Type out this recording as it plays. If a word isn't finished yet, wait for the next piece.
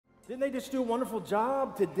Didn't they just do a wonderful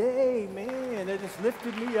job today, man? They just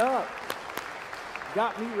lifted me up.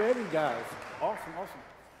 Got me ready, guys. Awesome, awesome.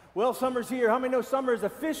 Well, summer's here. How many know summer is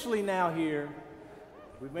officially now here?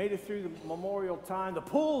 We've made it through the memorial time. The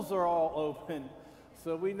pools are all open,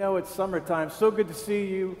 so we know it's summertime. So good to see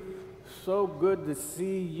you. So good to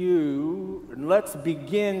see you. And let's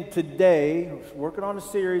begin today. Working on a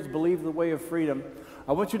series, Believe the Way of Freedom.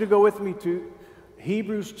 I want you to go with me to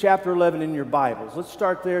Hebrews chapter 11 in your Bibles. Let's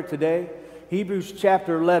start there today. Hebrews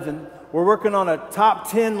chapter 11. We're working on a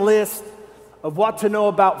top 10 list of what to know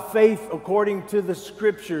about faith according to the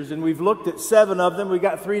Scriptures. And we've looked at 7 of them. We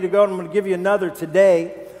got 3 to go, and I'm going to give you another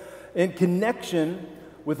today in connection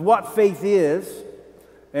with what faith is.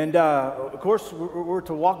 And, of course, we're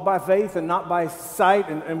to walk by faith and not by sight,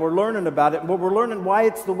 and we're learning about it. But we're learning why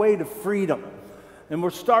it's the way to freedom. And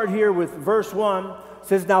we'll start here with verse 1. It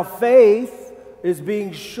says, now faith is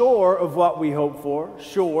being sure of what we hope for,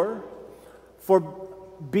 sure, for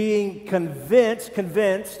being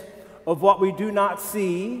convinced of what we do not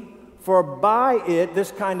see, for by it,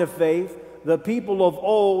 this kind of faith, the people of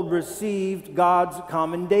old received God's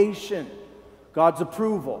commendation, God's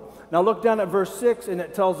approval. Now look down at verse 6, and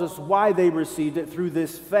it tells us why they received it through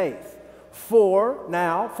this faith. For,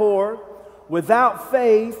 without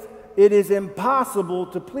faith, it is impossible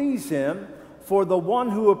to please Him, for the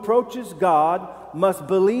one who approaches God must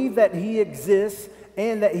believe that He exists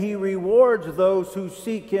and that He rewards those who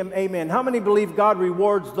seek Him. Amen. How many believe God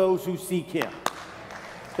rewards those who seek Him?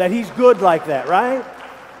 That He's good like that, right?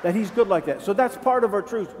 That He's good like that. So that's part of our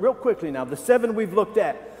truth. Real quickly now, the 7 we've looked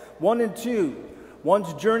at, 1 and 2.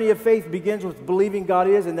 One's journey of faith begins with believing God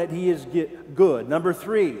is and that He is good. Number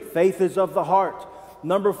 3, faith is of the heart.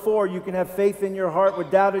 Number 4, you can have faith in your heart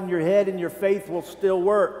with doubt in your head, and your faith will still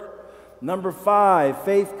work. Number 5,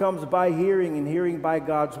 faith comes by hearing, and hearing by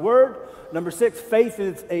God's word. Number 6, faith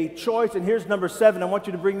is a choice. And here's number 7. I want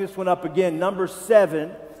you to bring this one up again. Number 7,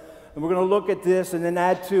 and we're going to look at this and then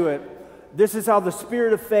add to it. This is how the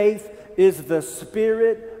spirit of faith is the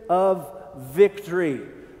spirit of victory.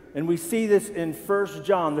 And we see this in 1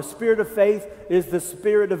 John. The spirit of faith is the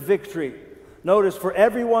spirit of victory. Notice, for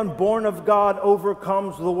everyone born of God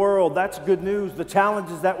overcomes the world. That's good news, the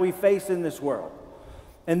challenges that we face in this world.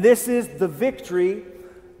 And this is the victory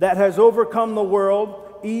that has overcome the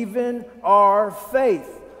world, even our faith.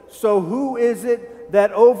 So who is it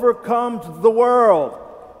that overcomes the world?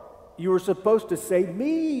 You were supposed to say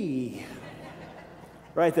me.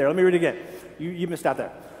 Right there. Let me read it again. You missed out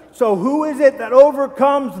there. So who is it that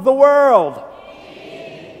overcomes the world?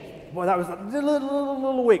 Boy, that was a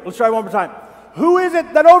little weak. Let's try one more time. Who is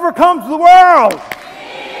it that overcomes the world?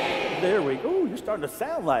 There we go. Ooh, you're starting to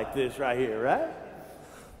sound like this right here, right?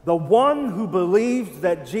 The one who believes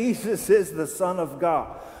that Jesus is the Son of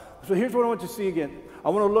God. So here's what I want you to see again. I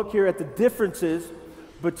want to look here at the differences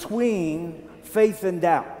between faith and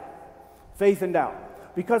doubt. Faith and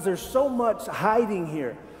doubt. Because there's so much hiding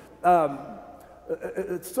here.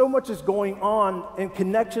 So much is going on in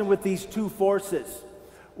connection with these two forces.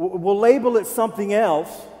 We'll label it something else.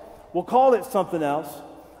 We'll call it something else.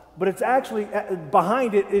 But it's actually,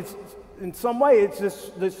 behind it, it's in some way, it's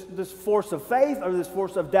this force of faith or this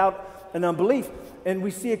force of doubt and unbelief. And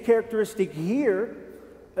we see a characteristic here.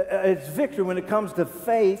 It's victory. When it comes to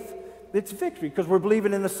faith, it's victory because we're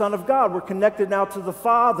believing in the Son of God. We're connected now to the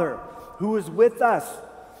Father who is with us.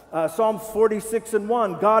 Psalm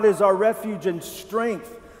 46:1, God is our refuge and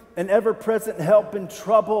strength, an ever-present help in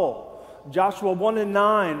trouble. Joshua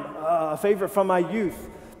 1:9, a favorite from my youth.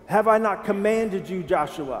 Have I not commanded you,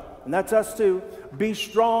 Joshua? And that's us too. Be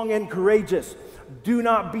strong and courageous. Do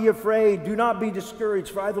not be afraid. Do not be discouraged.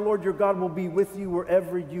 For I, the Lord your God, will be with you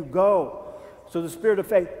wherever you go. So the spirit of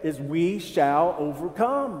faith is we shall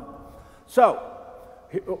overcome. So,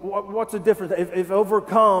 what's the difference? If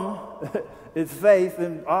overcome is faith,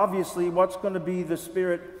 then obviously what's going to be the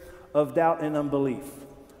spirit of doubt and unbelief?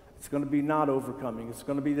 It's going to be not overcoming. It's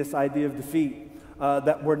going to be this idea of defeat.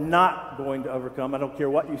 That we're not going to overcome. I don't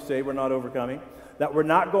care what you say, we're not overcoming. That we're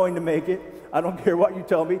not going to make it. I don't care what you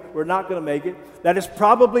tell me, we're not going to make it. That it's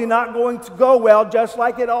probably not going to go well, just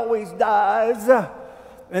like it always does.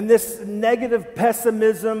 And this negative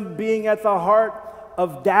pessimism being at the heart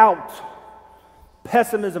of doubt.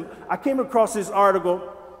 Pessimism. I came across this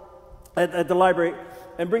article at the library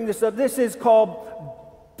and bring this up. This is called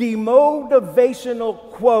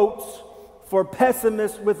Demotivational Quotes for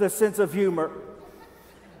Pessimists with a Sense of Humor.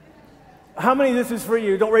 How many of this is for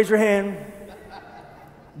you? Don't raise your hand.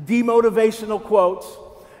 Demotivational quotes.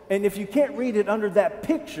 And if you can't read it under that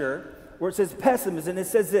picture where it says pessimism, it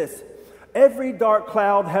says this: every dark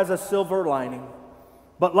cloud has a silver lining.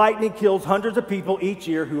 but lightning kills hundreds of people each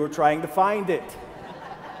year who are trying to find it.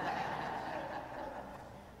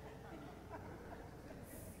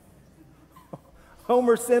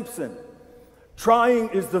 Homer Simpson, trying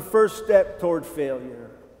is the first step toward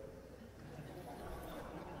failure.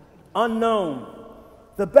 Unknown,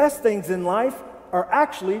 the best things in life are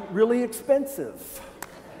actually really expensive.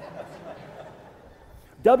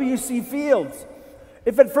 W.C. Fields,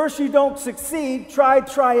 if at first you don't succeed,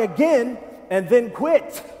 try again, and then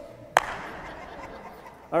quit.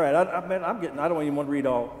 All right, I don't even want to read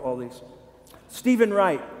all these. Stephen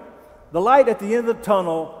Wright, the light at the end of the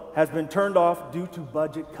tunnel has been turned off due to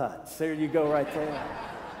budget cuts. There you go right there.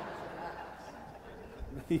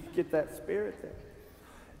 You get that spirit there.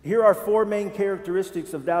 Here are 4 main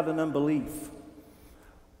characteristics of doubt and unbelief.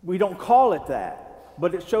 We don't call it that,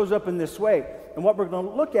 but it shows up in this way. And what we're going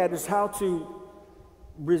to look at is how to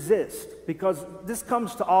resist, because this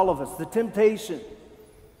comes to all of us. The temptation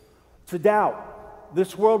to doubt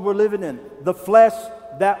this world we're living in, the flesh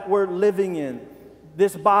that we're living in,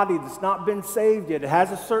 this body that's not been saved yet. It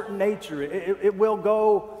has a certain nature. It will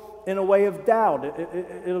go in a way of doubt.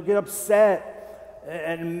 It'll get upset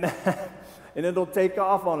and and it'll take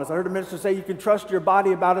off on us. I heard a minister say you can trust your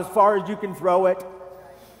body about as far as you can throw it.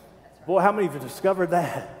 Boy, how many of you discovered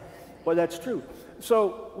that? Well, that's true.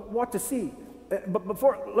 So what to see? But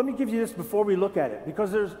let me give you this before we look at it,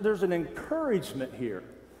 because there's an encouragement here,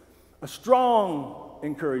 a strong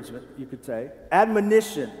encouragement, you could say,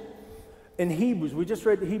 admonition. In Hebrews, we just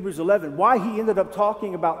read Hebrews 11. Why he ended up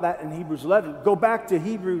talking about that in Hebrews 11, go back to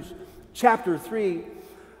Hebrews chapter 3,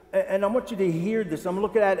 and I want you to hear this. I'm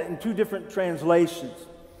looking at it in 2 different translations.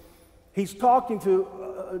 He's talking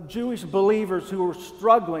to Jewish believers who were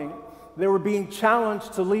struggling. They were being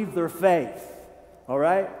challenged to leave their faith, all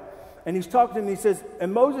right? And he's talking to them, he says,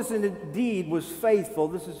 and Moses indeed was faithful.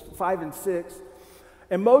 This is 5 and 6.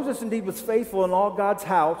 And Moses indeed was faithful in all God's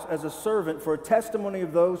house as a servant for a testimony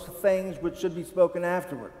of those things which should be spoken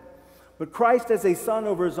afterward. But Christ as a son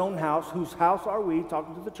over his own house, whose house are we,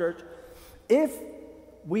 talking to the church, if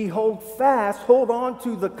we hold on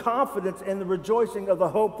to the confidence and the rejoicing of the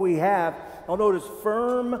hope we have. Now notice,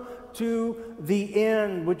 firm to the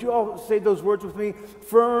end. Would you all say those words with me?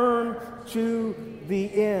 Firm to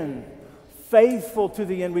the end. Faithful to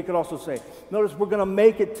the end, we could also say. Notice, we're going to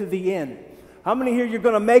make it to the end. How many here, you're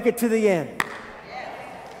going to make it to the end? Yes.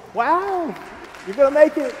 Wow, you're going to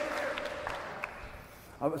make it.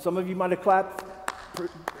 Some of you might have clapped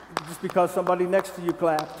just because somebody next to you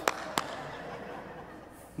clapped.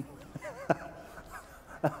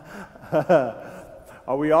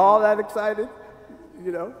 Are we all that excited?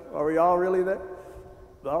 You know, are we all really there?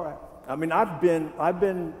 All right. I mean, I've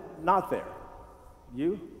been not there.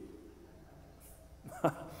 You?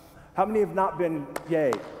 How many have not been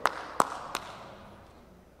yay?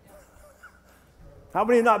 How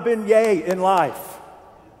many have not been yay in life?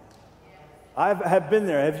 I have been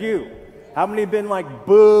there. Have you? How many have been like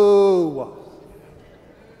boo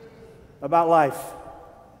about life?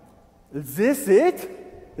 Is this it?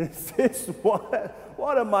 Is this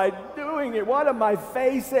what am I doing here? What am I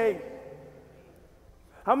facing?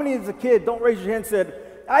 How many as a kid, don't raise your hand, said,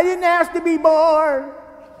 I didn't ask to be born?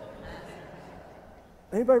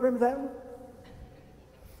 Anybody remember that one?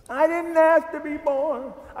 I didn't ask to be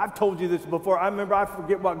born. I've told you this before. I remember, I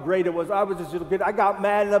forget what grade it was. I was just a little kid. I got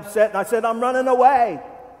mad and upset, and I said, I'm running away.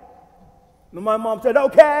 And my mom said,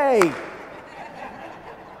 okay.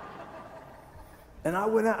 And I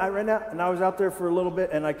went out, I ran out, and I was out there for a little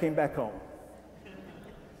bit, and I came back home.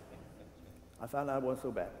 I found out it wasn't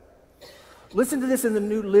so bad. Listen to this in the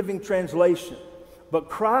New Living Translation. But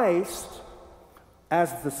Christ,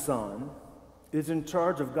 as the Son, is in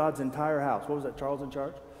charge of God's entire house. What was that, Charles in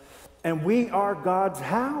charge? And we are God's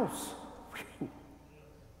house.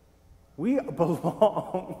 We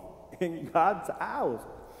belong in God's house.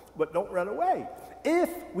 But don't run away. If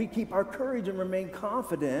we keep our courage and remain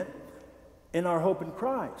confident in our hope in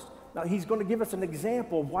Christ. Now, he's going to give us an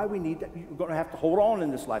example of why we need that. We're going to have to hold on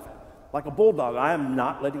in this life. Like a bulldog, I am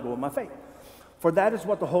not letting go of my faith. For that is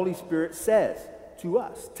what the Holy Spirit says to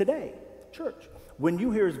us today, church. When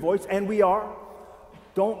you hear his voice, and we are,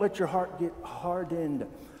 don't let your heart get hardened.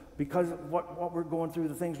 Because of what we're going through,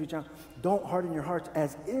 the things we challenge, don't harden your hearts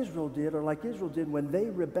as Israel did, or like Israel did when they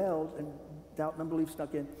rebelled and doubt and unbelief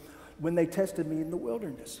snuck in, when they tested me in the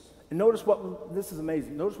wilderness. And notice what, this is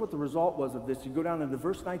amazing, notice what the result was of this. You go down into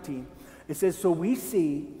verse 19, it says, so we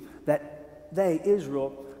see that they,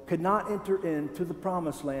 Israel, could not enter into the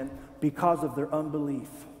promised land because of their unbelief.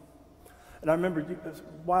 And I remember a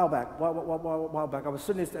while back, I was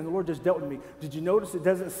sitting there and the Lord just dealt with me. Did you notice it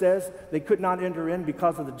doesn't say they could not enter in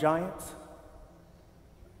because of the giants?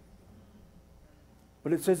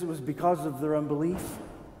 But it says it was because of their unbelief,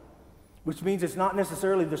 which means it's not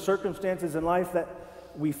necessarily the circumstances in life that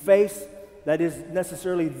we face that is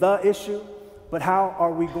necessarily the issue, but how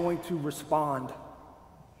are we going to respond?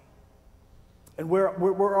 And where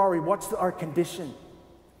are we? What's our condition?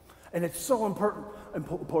 And it's so important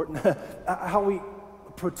how we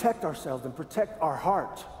protect ourselves and protect our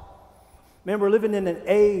heart. Man, we're living in an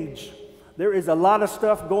age, there is a lot of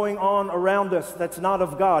stuff going on around us that's not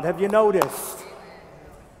of God. Have you noticed?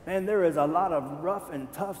 Man, there is a lot of rough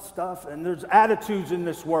and tough stuff, and there's attitudes in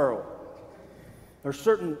this world. There's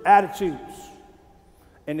certain attitudes.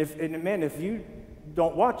 And if you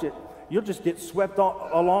don't watch it, you'll just get swept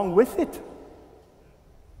along with it.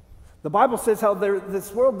 The Bible says how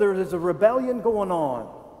this world, there is a rebellion going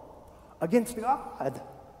on against God.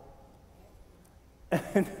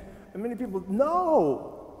 And many people,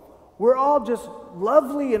 no, we're all just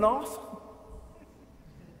lovely and awesome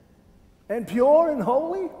and pure and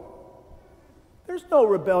holy. There's no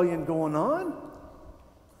rebellion going on.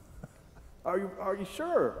 Are you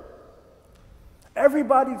sure?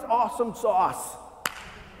 Everybody's awesome sauce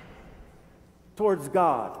towards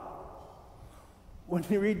God. When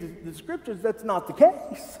you read the scriptures, that's not the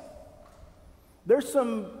case. There's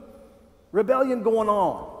some rebellion going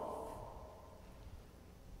on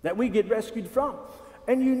that we get rescued from.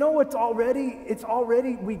 And you know it's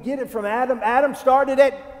already, we get it from Adam. Adam started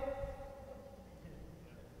it.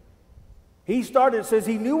 He started, it says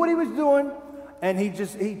he knew what he was doing, and he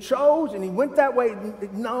chose, and he went that way.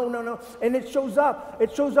 No. And it shows up.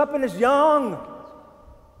 It shows up in us young,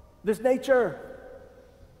 this nature.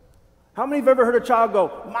 How many have ever heard a child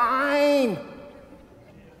go, mine?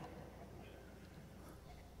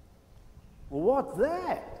 Well, what's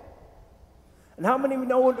that? And how many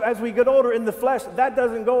know as we get older in the flesh, that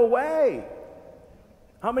doesn't go away?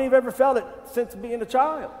 How many have ever felt it since being a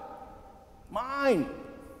child? Mine.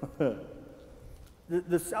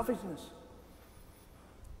 the selfishness.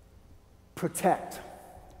 Protect.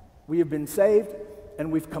 We have been saved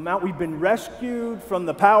and we've come out. We've been rescued from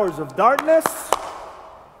the powers of darkness.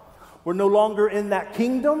 We're no longer in that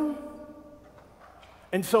kingdom.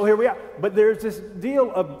 And so here we are. But there's this deal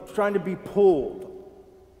of trying to be pulled.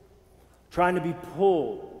 To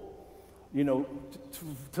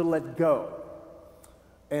let go.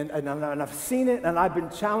 And I've seen it, and I've been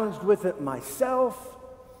challenged with it myself,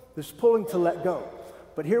 this pulling to let go.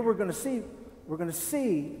 But here we're going to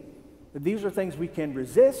see that these are things we can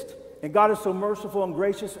resist, and God is so merciful and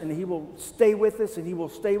gracious, and He will stay with us, and He will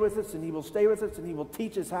stay with us, and He will stay with us, and He will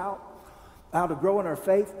teach us how to grow in our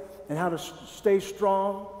faith, and how to stay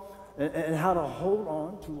strong, and how to hold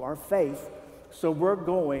on to our faith. So we're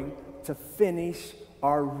going to finish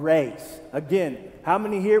our race. Again, how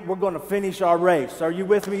many here, we're going to finish our race? Are you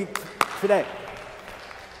with me today?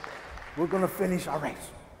 We're going to finish our race.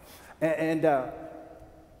 And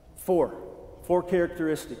four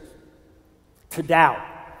characteristics to doubt.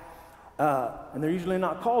 And they're usually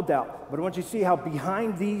not called doubt, but I want you to see how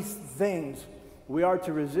behind these things we are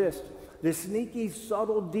to resist. This sneaky,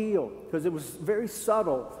 subtle deal, because it was very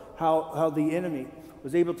subtle how the enemy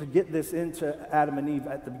was able to get this into Adam and Eve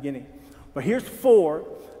at the beginning. But here's 4,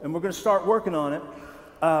 and we're going to start working on it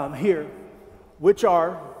here, which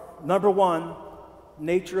are, number 1,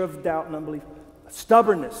 nature of doubt and unbelief.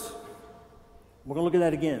 Stubbornness. We're going to look at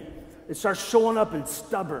that again. It starts showing up in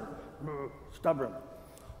stubborn.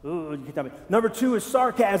 Ooh, you can tell me. Number 2 is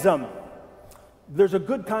sarcasm. There's a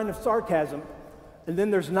good kind of sarcasm, and then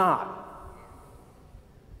there's not.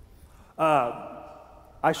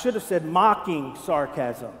 I should have said mocking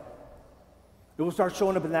sarcasm. It will start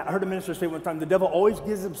showing up in that. I heard a minister say one time, the devil always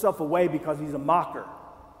gives himself away because he's a mocker.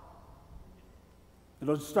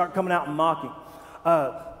 It'll start coming out and mocking.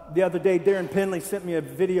 The other day, Darren Penley sent me a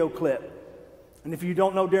video clip. And if you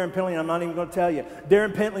don't know Darren Penley, I'm not even going to tell you.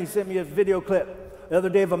 Darren Penley sent me a video clip the other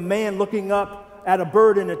day of a man looking up at a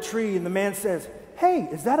bird in a tree, and the man says, "Hey,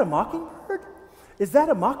 is that a mockingbird? Is that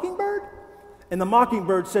a mockingbird?" And the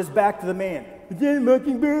mockingbird says back to the man, "Is that a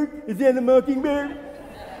mockingbird? Is that a mockingbird?"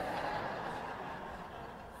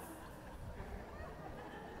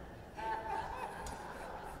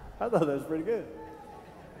 I thought that was pretty good.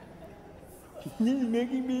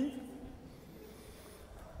 Mockingbird.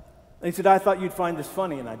 And he said, "I thought you'd find this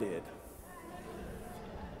funny," and I did.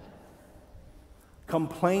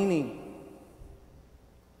 Complaining.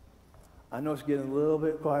 I know it's getting a little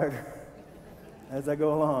bit quieter as I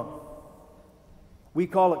go along. We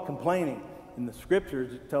call it complaining. In the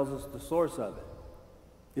scriptures, it tells us the source of it.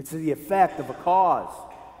 It's the effect of a cause.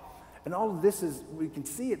 And all of this is, we can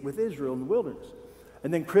see it with Israel in the wilderness.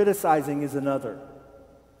 And then criticizing is another.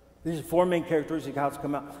 These are four main characteristics of how it's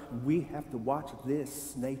come out. We have to watch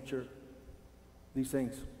this nature, these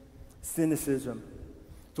things. Cynicism.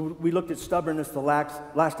 So we looked at stubbornness the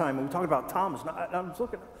last time, and we talked about Thomas. Now, I'm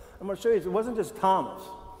going to show you, it wasn't just Thomas.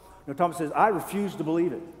 You know, Thomas says, I refuse to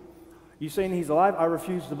believe it. You saying he's alive? I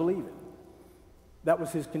refuse to believe it. That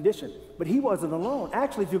was his condition. But he wasn't alone.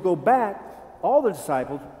 Actually, if you go back, all the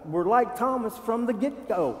disciples were like Thomas from the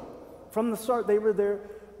get-go. From the start, they were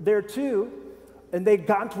there too, and they'd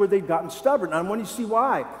gotten to where they'd gotten stubborn. And I want you to see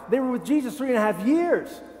why. They were with Jesus 3.5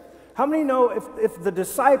 years. How many know if the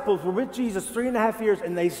disciples were with Jesus 3.5 years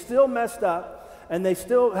and they still messed up, and they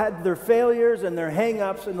still had their failures and their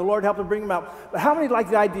hang-ups, and the Lord helped them bring them out? But how many like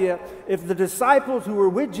the idea, if the disciples who were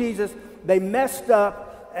with Jesus, they messed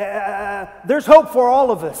up, there's hope for all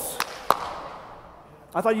of us?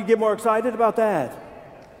 I thought you'd get more excited about that.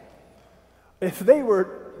 If they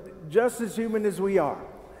were just as human as we are,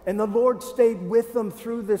 and the Lord stayed with them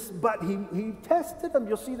through this, but he tested them.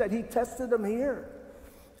 You'll see that he tested them here.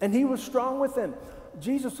 And he was strong with them.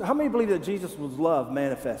 Jesus, how many believe that Jesus was love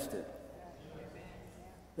manifested?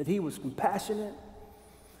 That he was compassionate?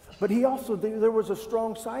 But he also, there was a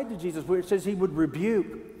strong side to Jesus where it says he would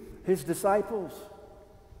rebuke his disciples.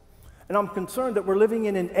 And I'm concerned that we're living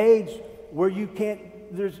in an age where you can't,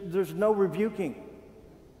 there's no rebuking.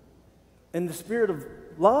 In the spirit of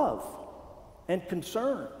love and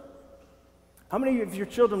concern. How many of your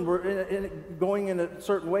children were going in a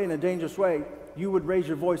certain way, in a dangerous way, you would raise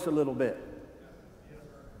your voice a little bit?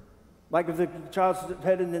 Like if the child's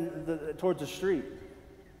headed towards the street,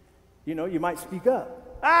 you know, you might speak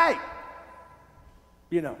up. Hey!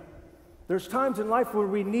 You know, there's times in life where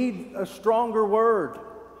we need a stronger word.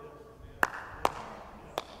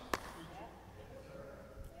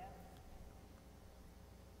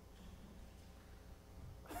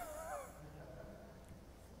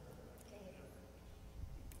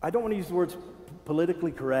 I don't want to use the words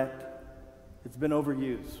politically correct. It's been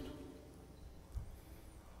overused.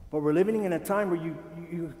 But we're living in a time where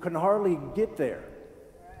you can hardly get there.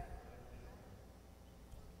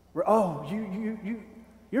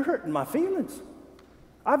 You're hurting my feelings.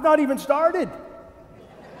 I've not even started.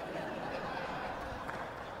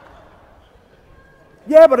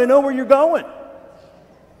 Yeah, but I know where you're going.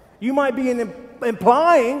 You might be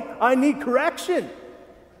implying I need correction.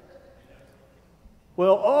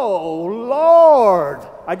 Well, oh, Lord.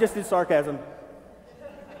 I just did sarcasm.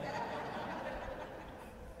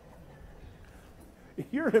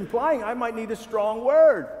 You're implying I might need a strong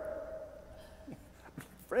word.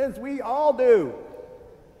 Friends, we all do.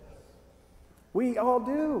 We all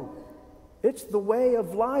do. It's the way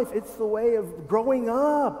of life. It's the way of growing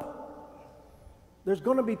up. There's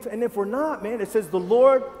going to be, and if we're not, man, it says the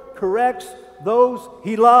Lord corrects those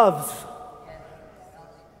he loves.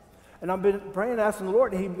 And I've been praying, asking the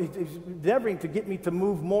Lord, and He's endeavoring to get me to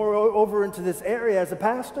move more over into this area as a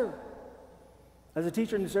pastor, as a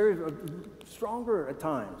teacher in this area, stronger at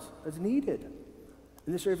times, as needed,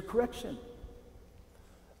 in this area of correction.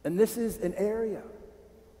 And this is an area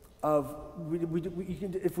of,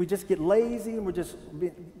 if we just get lazy and we're just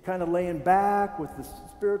kind of laying back with the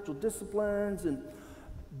spiritual disciplines, and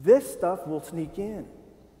this stuff will sneak in.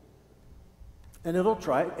 And it'll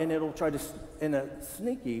try to, in a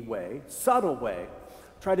sneaky way, subtle way,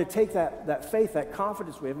 try to take that faith, that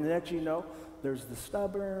confidence we have, and the next you know, there's the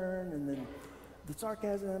stubborn, and then the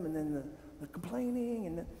sarcasm, and then the complaining,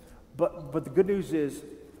 and but the good news is,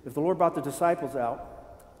 if the Lord brought the disciples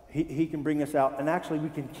out, He can bring us out, and actually we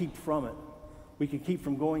can keep from it. We can keep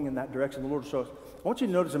from going in that direction. The Lord will show us. I want you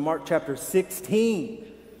to notice in Mark chapter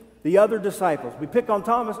 16, the other disciples. We pick on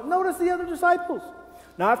Thomas. Notice the other disciples.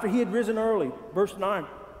 Now, after he had risen early, verse 9,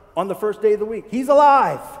 on the first day of the week, he's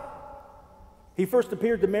alive. He first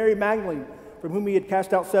appeared to Mary Magdalene, from whom he had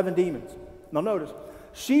cast out 7 demons. Now, notice,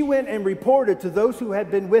 she went and reported to those who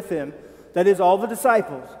had been with him, that is, all the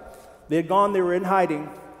disciples. They had gone, they were in hiding,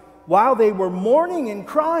 while they were mourning and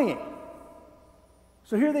crying.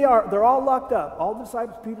 So here they are, they're all locked up, all the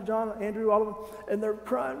disciples, Peter, John, Andrew, all of them, and they're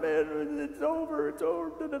crying, man, it's over, it's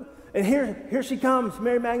over. And here she comes,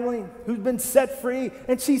 Mary Magdalene, who's been set free,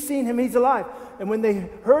 and she's seen him, he's alive. And when they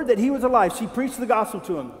heard that he was alive, she preached the gospel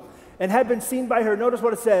to him, and had been seen by her. Notice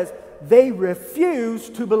what it says, they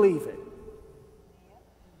refused to believe it.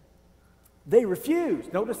 They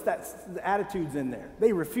refused. Notice that's the attitudes in there.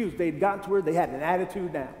 They refused. They had gotten to where they had an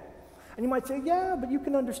attitude now. And you might say, yeah, but you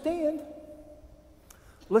can understand.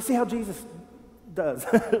 Let's see how Jesus does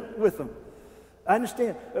with them. I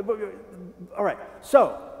understand. All right.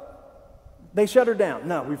 So, they shut her down.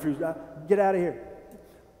 No, refuse. Get out of here.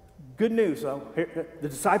 Good news, though. The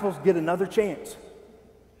disciples get another chance.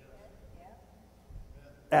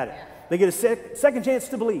 at it. They get a second chance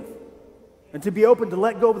to believe and to be open to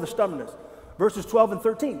let go of the stubbornness. Verses 12 and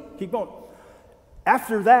 13. Keep going.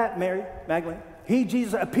 After that, Mary Magdalene,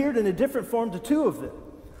 Jesus, appeared in a different form to two of them.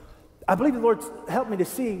 I believe the Lord helped me to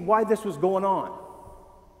see why this was going on.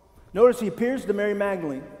 Notice he appears to Mary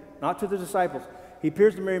Magdalene, not to the disciples. He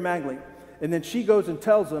appears to Mary Magdalene, and then she goes and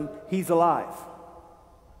tells them he's alive.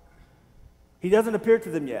 He doesn't appear to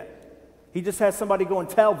them yet. He just has somebody go and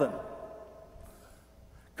tell them.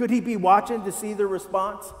 Could he be watching to see their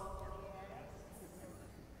response?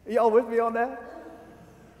 Y'all with me on that?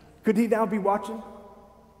 Could he now be watching?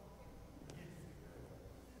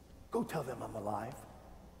 Go tell them I'm alive.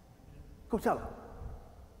 Go tell them.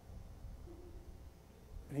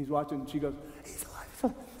 And he's watching, and she goes, he's alive, he's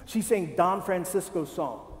alive. She's saying Don Francisco's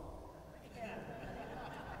song.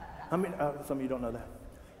 I mean, some of you don't know that.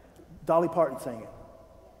 Dolly Parton sang it.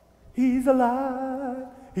 He's alive,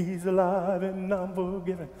 and I'm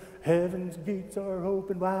forgiven. Heaven's gates are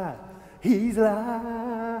open wide. He's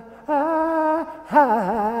alive.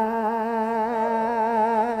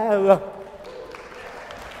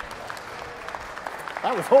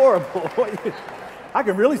 That was horrible. I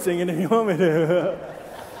can really sing it if you want me to.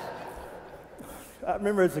 I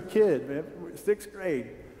remember as a kid, man, 6th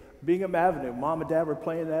grade, Bingham Avenue, Mom and Dad were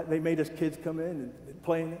playing that. They made us kids come in and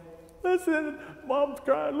playing it. Listen, Mom's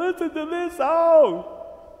crying, listen to this song.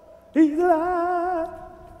 He's alive.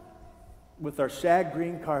 With our shag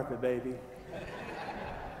green carpet, baby.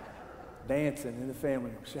 Dancing in the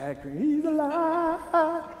family, shag green. He's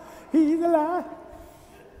alive. He's alive.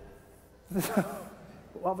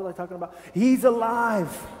 What was I talking about? He's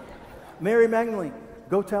alive. Mary Magdalene,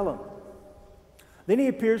 go tell him. Then he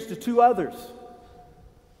appears to two others.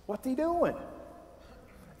 What's he doing?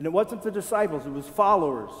 And it wasn't the disciples, it was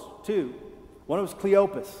followers, too. One was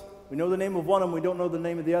Cleopas. We know the name of one of them, we don't know the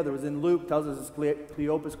name of the other. It was in Luke, tells us it's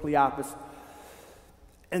Cleopas, Cleopas.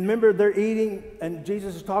 And remember, they're eating, and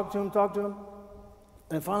Jesus is talking to them.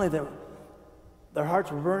 And finally, their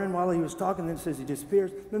hearts were burning while he was talking. Then it says he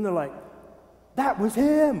disappears. Then they're like, that was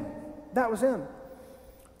him. That was him.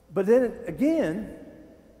 But then again,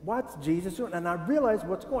 what's Jesus doing? And I realized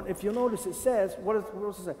what's going on. If you'll notice, it says, what does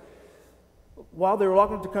it say? While they were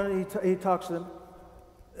walking to country, he talks to them.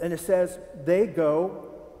 And it says, they go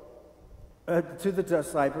to the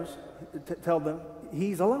disciples, tell them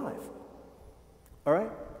he's alive. All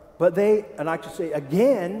right? But they, and I should say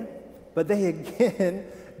again, but they again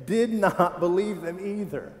did not believe them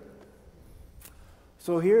either.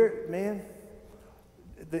 So here, man,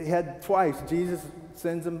 they had twice. Jesus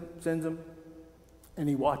sends them, and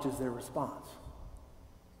he watches their response.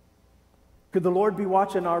 Could the Lord be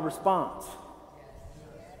watching our response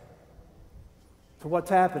to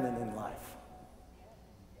what's happening in life?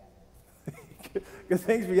 Because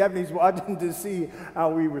things we have, he's watching to see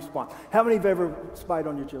how we respond. How many have ever spied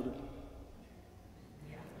on your children?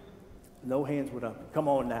 No hands went up. Come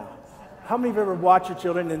on now. How many have ever watched your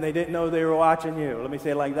children and they didn't know they were watching you? Let me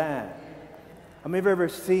say it like that. How many have ever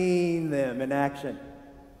seen them in action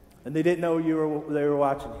and they didn't know they were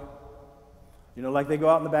watching you? You know, like they go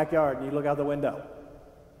out in the backyard and you look out the window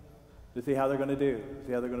to see how they're going to do,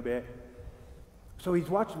 see how they're going to behave. So he's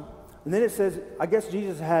watching. And then it says, I guess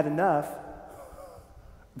Jesus had enough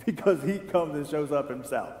because he comes and shows up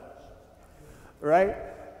himself. Right?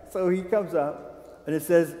 So he comes up, and it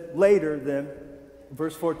says later then,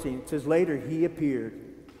 verse 14, it says later he appeared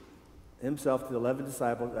himself to the 11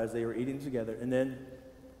 disciples as they were eating together, and then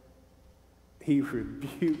he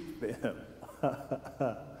rebuked them.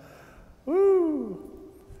 Woo!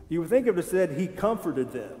 You would think it would have said he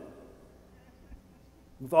comforted them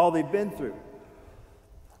with all they'd been through.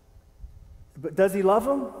 But does he love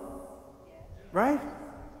them? Right?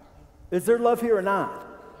 Is there love here or not?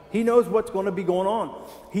 He knows what's going to be going on.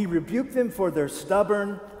 He rebuked them for their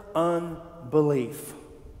stubborn unbelief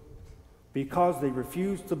because they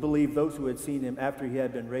refused to believe those who had seen him after he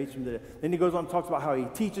had been raised from the dead. Then he goes on and talks about how he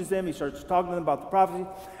teaches them. He starts talking to them about the prophecy,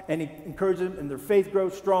 and he encourages them, and their faith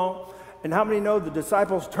grows strong. And how many know the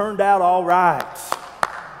disciples turned out all right?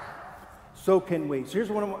 So can we. So here's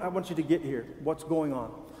what I want you to get here. What's going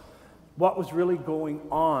on? What was really going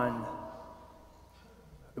on?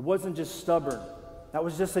 It wasn't just stubborn. That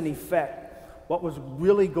was just an effect. What was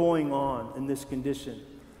really going on in this condition?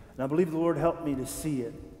 And I believe the Lord helped me to see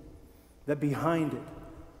it. That behind it.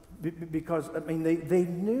 Because, I mean, they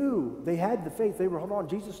knew. They had the faith. They were, hold on.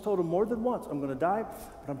 Jesus told them more than once, I'm going to die.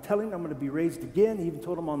 But I'm telling you, I'm going to be raised again. He even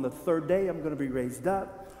told them on the third day, I'm going to be raised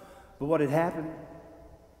up. But what had happened,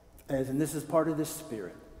 and this is part of this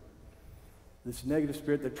spirit, this negative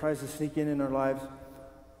spirit that tries to sneak in our lives,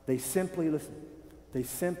 they simply, listen, they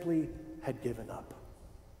simply had given up.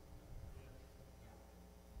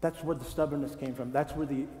 That's where the stubbornness came from. That's where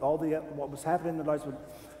what was happening in their lives was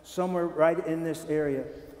somewhere right in this area,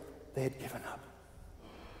 they had given up.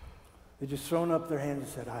 They just thrown up their hands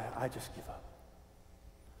and said, I just give up.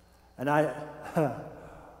 And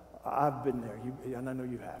I've been there, and I know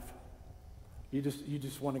you have. You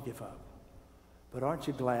just want to give up. But aren't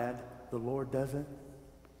you glad the Lord doesn't?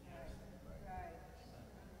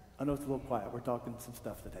 I know it's a little quiet. We're talking some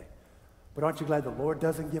stuff today. But aren't you glad the Lord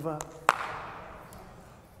doesn't give up?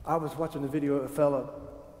 I was watching a video of a fellow,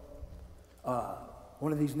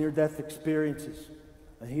 one of these near-death experiences,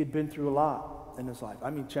 and he had been through a lot in his life. I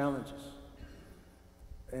mean, challenges.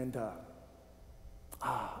 And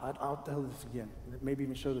I'll tell this again. Maybe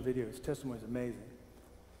even show the video. His testimony is amazing.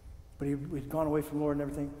 But he'd gone away from the Lord and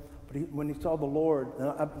everything. But when he saw the Lord, and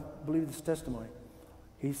I believe this testimony,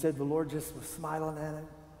 he said the Lord just was smiling at him.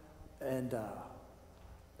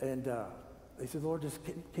 And he said the Lord just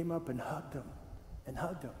came up and hugged him.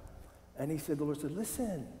 And he said, the Lord said,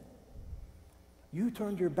 listen, you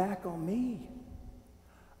turned your back on me.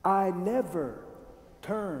 I never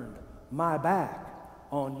turned my back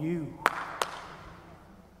on you.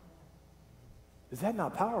 Is that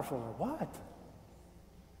not powerful or what?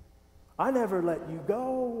 I never let you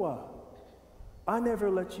go. I never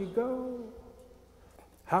let you go.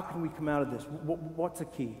 How can we come out of this? What's the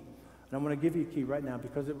key? And I'm going to give you a key right now,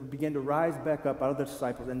 because it would begin to rise back up out of the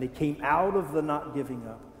disciples, and they came out of the not giving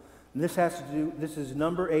up. And this is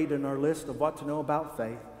number 8 in our list of what to know about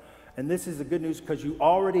faith. And this is the good news, because you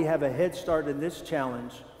already have a head start in this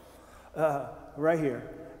challenge right here.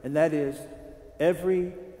 And that is,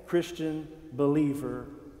 every Christian believer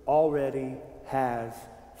already has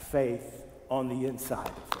faith on the inside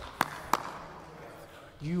of them.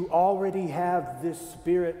 You already have this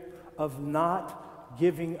spirit of not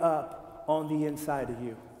giving up on the inside of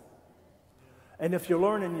you. And if you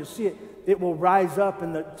learn and you see it, it will rise up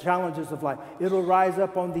in the challenges of life. It'll rise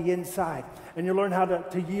up on the inside. And you learn how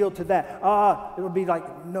to yield to that. It will be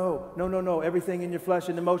like, no. Everything in your flesh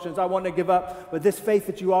and emotions, I want to give up. But this faith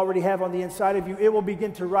that you already have on the inside of you, it will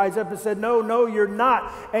begin to rise up and say, no, you're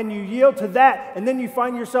not. And you yield to that. And then you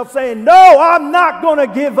find yourself saying, no, I'm not going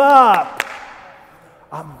to give up.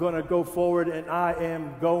 I'm going to go forward, and I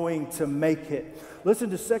am going to make it. Listen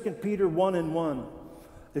to 2 Peter 1:1.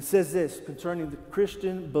 It says this concerning the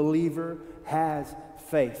Christian believer has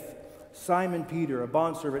faith. Simon Peter, a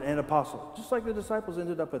bondservant and apostle, just like the disciples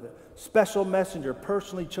ended up with it. Special messenger,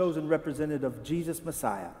 personally chosen representative of Jesus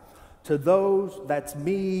Messiah. To those, that's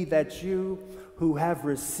me, that's you, who have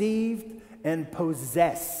received and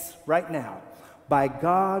possess right now, by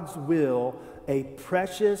God's will, a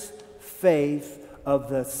precious faith of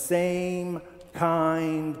the same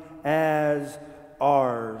kind as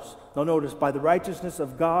ours. Now notice, by the righteousness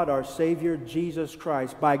of God, our Savior, Jesus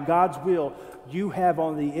Christ, by God's will, you have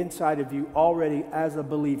on the inside of you already as a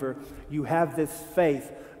believer, you have this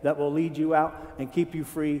faith that will lead you out and keep you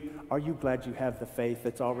free. Are you glad you have the faith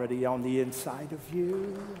that's already on the inside of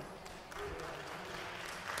you?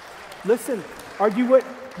 Listen,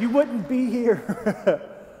 you wouldn't be here.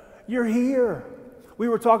 You're here. We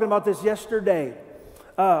were talking about this yesterday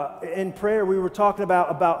in prayer. We were talking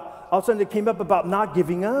about all of a sudden it came up about not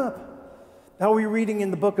giving up. How we were reading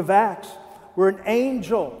in the book of Acts, where an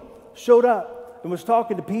angel showed up and was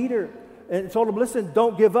talking to Peter and told him, listen,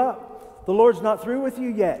 don't give up. The Lord's not through with you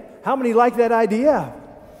yet. How many like that idea?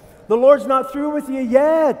 The Lord's not through with you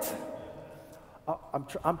yet.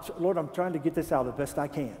 Lord, I'm trying to get this out the best I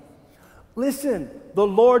can. Listen, the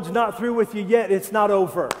Lord's not through with you yet. It's not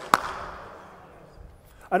over.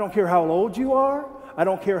 I don't care how old you are. I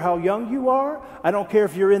don't care how young you are. I don't care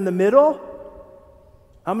if you're in the middle.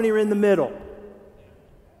 How many are in the middle?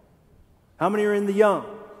 How many are in the young?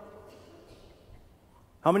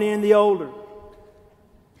 How many are in the older?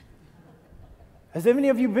 Has any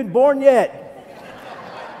of you been born yet?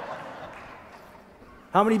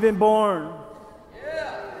 How many have been born?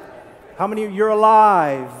 How many you're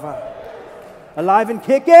alive? Alive and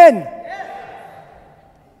kicking?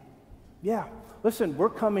 Yeah. Listen, we're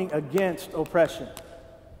coming against oppression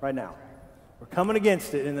right now. We're coming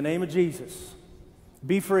against it in the name of Jesus.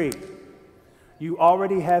 Be free. You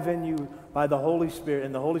already have in you by the Holy Spirit,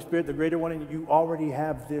 and the Holy Spirit, the greater one in you, already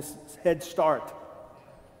have this head start.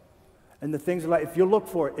 And the things like, if you look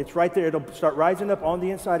for it, it's right there. It'll start rising up on the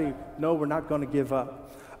inside of you. No, we're not going to give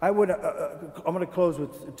up. I'm going to close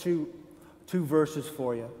with two verses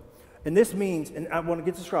for you. And this means, and I want to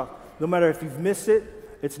get this across, no matter if you've missed it,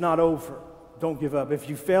 it's not over. Don't give up. If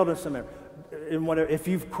you failed in some area, if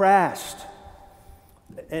you've crashed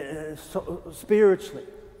spiritually,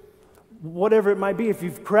 whatever it might be, if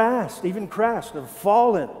you've crashed or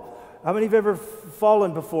fallen, How many of you have ever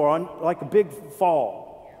fallen before on like a big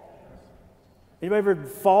fall? Anybody ever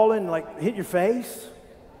fallen, like hit your face?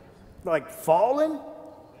 Like fallen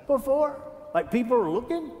before? Like people are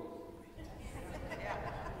looking?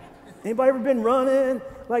 Anybody ever been running?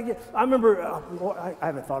 Like, I remember, I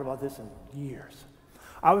haven't thought about this in years.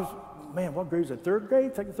 I was, man, what grade was it? Third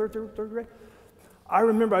grade? Second, third grade? I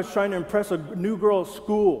remember I was trying to impress a new girl at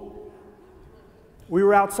school. We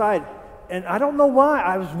were outside, and I don't know why.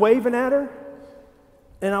 I was waving at her,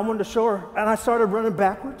 and I wanted to show her, and I started running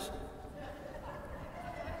backwards.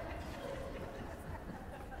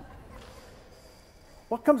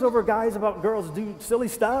 What comes over guys about girls do silly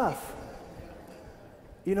stuff?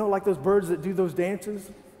 You know, like those birds that do those dances?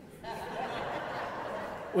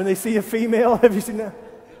 When they see a female, have you seen that?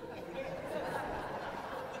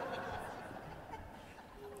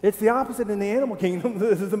 It's the opposite in the animal kingdom.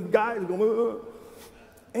 There's some guys going, ugh.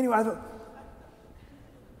 Anyway, I thought,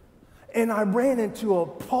 and I ran into a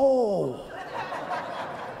pole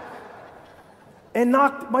and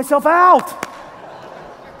knocked myself out.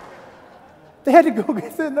 They had to go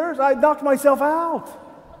get the nurse. I knocked myself out.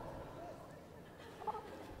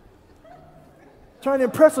 Trying to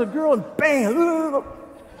impress a girl, and bam!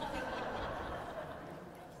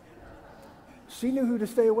 She knew who to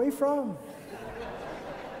stay away from.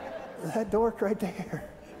 That dork right there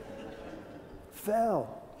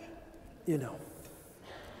fell, you know.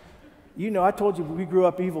 I told you we grew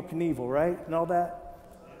up Evel Knievel, right? And all that.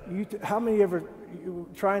 How many ever,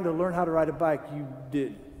 trying to learn how to ride a bike, you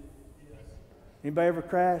did? Anybody ever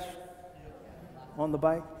crash on the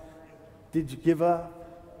bike? Did you give up?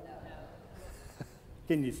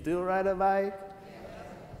 Can you still ride a bike?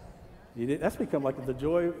 You did. That's become like the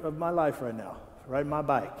joy of my life right now, riding my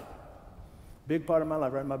bike. Big part of my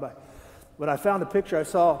life, riding my bike. But I found a picture I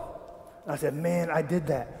saw, and I said, man, I did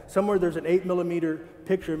that. Somewhere there's an 8mm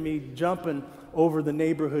picture of me jumping over the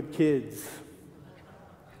neighborhood kids.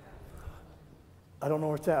 I don't know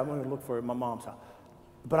where it's at. I'm going to look for it at my mom's house.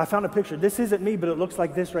 But I found a picture. This isn't me, but it looks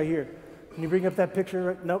like this right here. Can you bring up that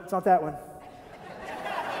picture? Nope, it's not that one.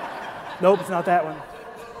 Nope, it's not that one.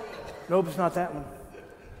 Nope, it's not that one.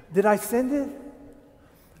 Did I send it?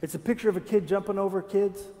 It's a picture of a kid jumping over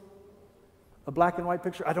kids. A black and white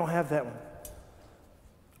picture. I don't have that one.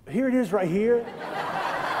 Here it is right here.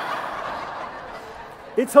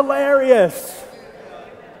 It's hilarious.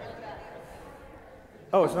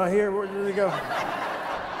 Oh, it's not here? Where did it go?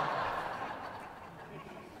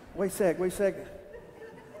 Wait a sec.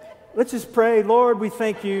 Let's just pray. Lord, we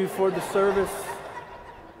thank you for the service.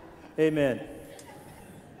 Amen.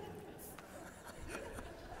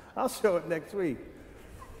 I'll show it next week.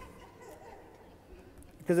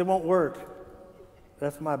 Because it won't work.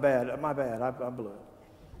 That's my bad. I blew it.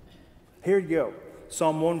 Here you go.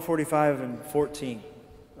 Psalm 145 and 14.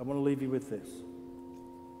 I want to leave you with this.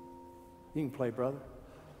 You can play, brother.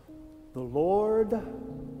 The Lord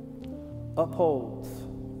upholds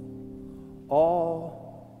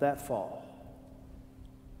all that fall.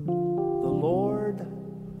 The Lord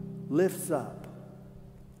lifts up.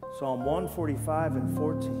 Psalm 145 and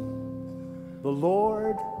 14. The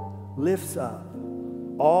Lord lifts up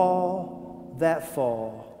all that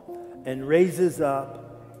fall and raises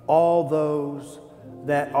up all those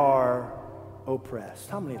that are oppressed.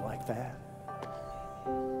 How many like that?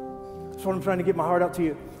 That's what I'm trying to get my heart out to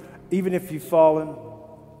you. Even if you've fallen,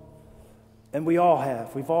 and we all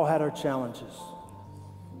have, we've all had our challenges.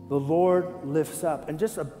 The Lord lifts up. And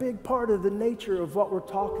just a big part of the nature of what we're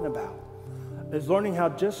talking about is learning how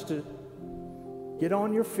just to get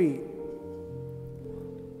on your feet,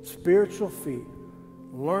 spiritual feet,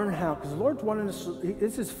 learn how, because the Lord's wanting us,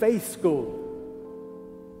 this is faith school.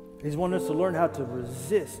 He's wanting us to learn how to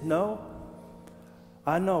resist. No,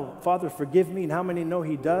 I know, Father, forgive me, and how many know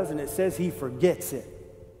He does? And it says He forgets it.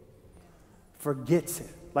 Forgets it.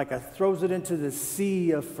 Like throws it into the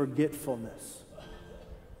sea of forgetfulness.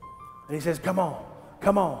 And He says, come on,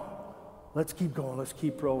 let's keep going, let's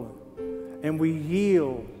keep rolling. And we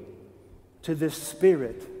yield to this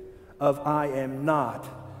spirit of I am not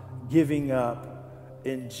giving up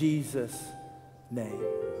in Jesus' name.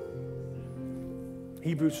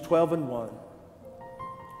 Hebrews 12 and 1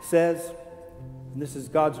 says, and this is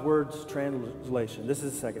God's Word's translation. This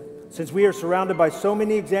is the second. Since we are surrounded by so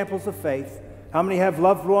many examples of faith, how many have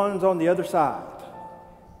loved ones on the other side?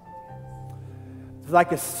 It's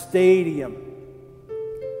like a stadium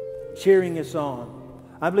cheering us on.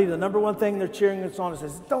 I believe the number one thing they're cheering us on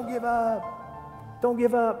is, don't give up. Don't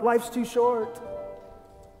give up. Life's too short.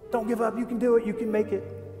 Don't give up. You can do it. You can make it.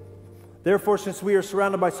 Therefore, since we are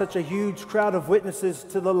surrounded by such a huge crowd of witnesses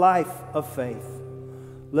to the life of faith,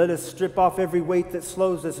 Let us strip off every weight that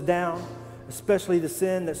slows us down, especially the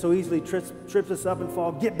sin that so easily trips us up and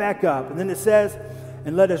fall. Get back up. And then it says,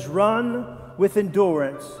 and let us run with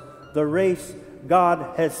endurance the race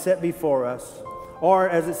God has set before us. Or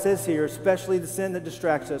as it says here, especially the sin that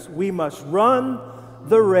distracts us, we must run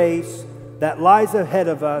the race that lies ahead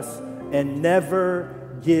of us and never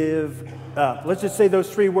give up. Let's just say those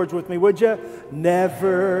 3 words with me, would you?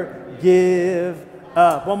 Never give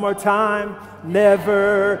up. One more time.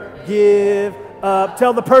 Never give up.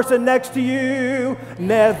 Tell the person next to you,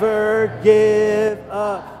 never give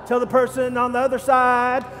up. Tell the person on the other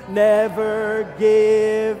side, never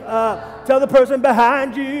give up. Tell the person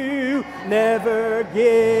behind you, never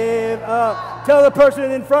give up. Tell the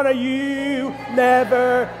person in front of you,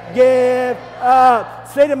 never give up.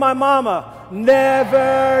 Say to my mama,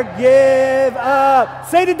 never give up.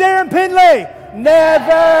 Say to Darren Pinley,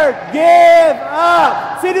 never give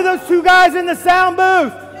up. Say to those 2 guys in the sound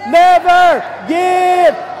booth, never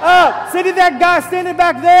give up. Say to that guy standing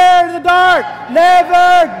back there in the dark,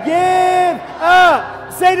 never give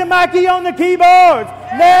up. Say to Mikey on the keyboards,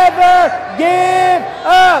 never give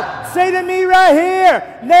up. Say to me right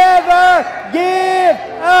here, never give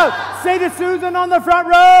up. Say to Susan on the front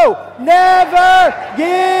row, never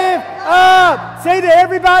give up. Say to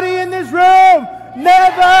everybody in this room,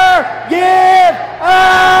 never give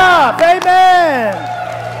up. Amen.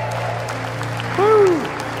 Woo.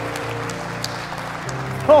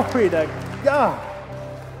 Glory to God.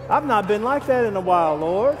 I've not been like that in a while,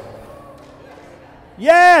 Lord.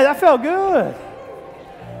 Yeah, that felt good.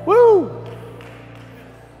 Woo.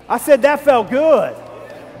 I said that felt good.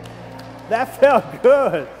 That felt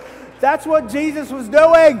good. That's what Jesus was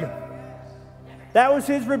doing. That was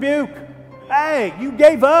his rebuke. Hey, you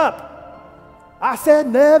gave up. I said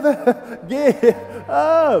never give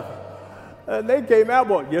up. And they came out,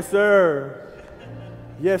 well, yes, sir.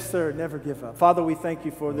 Yes, sir, never give up. Father, we thank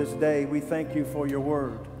you for this day. We thank you for your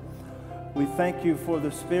word. We thank you for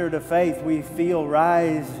the spirit of faith we feel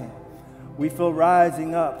rising. We feel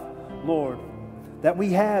rising up, Lord, that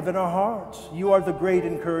we have in our hearts. You are the great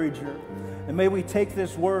encourager. And may we take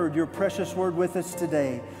this word, your precious word, with us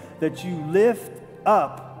today, that you lift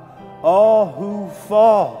up all who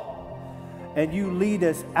fall, and you lead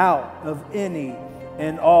us out of any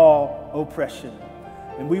and all oppression.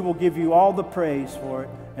 And we will give you all the praise for it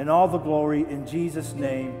and all the glory in Jesus'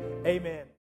 name. Amen.